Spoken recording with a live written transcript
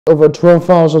Over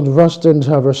 12,000 residents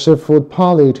have received food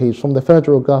palliatives from the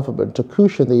federal government to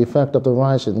cushion the effect of the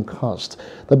rise in cost.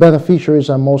 The beneficiaries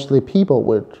are mostly people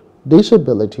with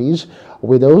disabilities,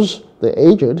 widows, the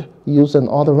aged, youth and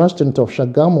other residents of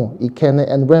Shagamu, Ikenne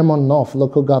and Raymond North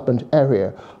local government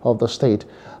area of the state.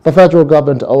 The federal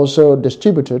government also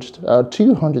distributed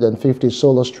 250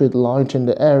 solar street lights in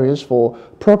the areas for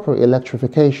proper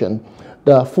electrification.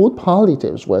 The food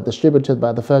palliatives were distributed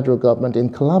by the federal government in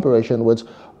collaboration with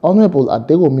Honorable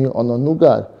Adewumi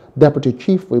Ononuga, Deputy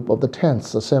Chief Whip of the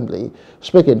 10th Assembly.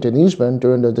 Speaking to newsmen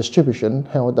during the distribution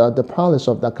held at the Palace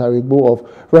of Dakarigbo of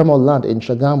Remo Land in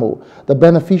Shagamu, the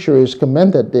beneficiaries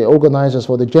commended the organizers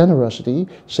for the generosity,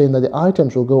 saying that the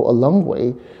items will go a long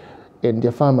way in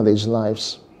their families'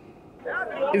 lives.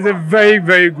 It's a very,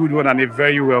 very good one and a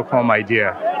very welcome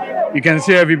idea. You can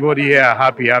see everybody here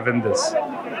happy having this.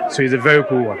 So it's a very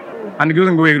cool one. And it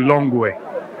doesn't go a long way.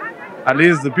 At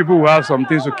least the people will have some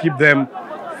things to keep them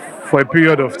for a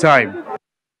period of time.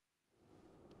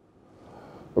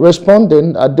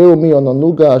 Responding, Adewumi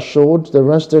Ononuga assured the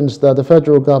residents that the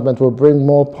federal government will bring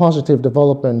more positive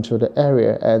development to the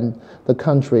area and the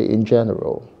country in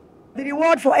general. The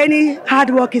reward for any hard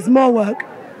work is more work.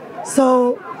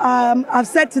 So I've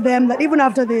said to them that even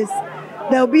after this,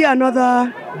 there will be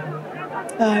another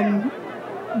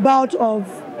bout of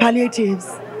palliatives,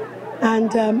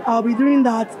 and I'll be doing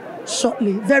that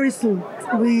shortly, very soon.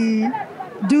 We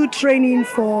do training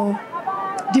for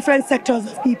different sectors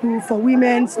of people, for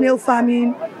women, snail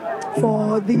farming,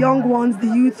 for the young ones, the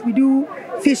youth. We do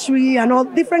fishery and all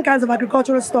different kinds of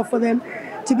agricultural stuff for them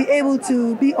to be able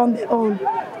to be on their own.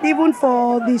 Even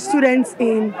for the students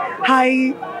in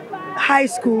high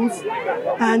schools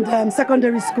and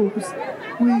secondary schools,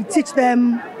 we teach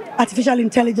them artificial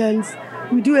intelligence.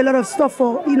 We do a lot of stuff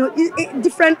for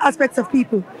different aspects of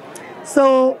people.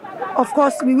 So, of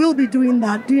course, we will be doing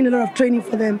that, doing a lot of training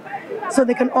for them, so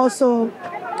they can also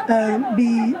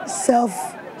be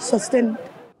self-sustained.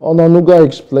 Ononuga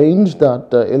explained that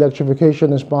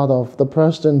electrification is part of the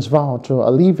president's vow to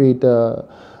alleviate the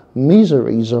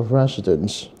miseries of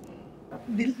residents.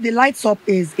 The lights up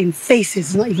is in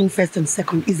phases, not even first and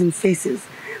second, is in phases.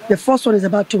 The first one is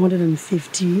about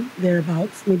 250,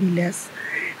 thereabouts, maybe less.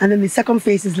 And then the second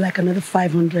phase is like another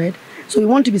 500. So we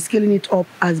want to be scaling it up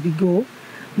as we go.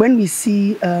 When we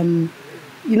see,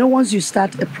 once you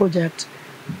start a project,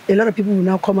 a lot of people will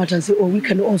now come out and say, oh, we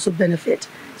can also benefit.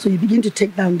 So you begin to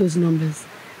take down those numbers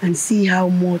and see how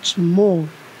much more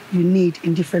you need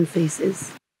in different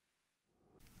phases.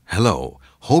 Hello,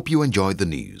 hope you enjoyed the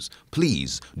news.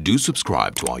 Please do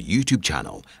subscribe to our YouTube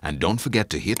channel and don't forget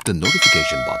to hit the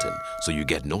notification button so you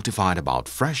get notified about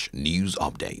fresh news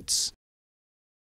updates.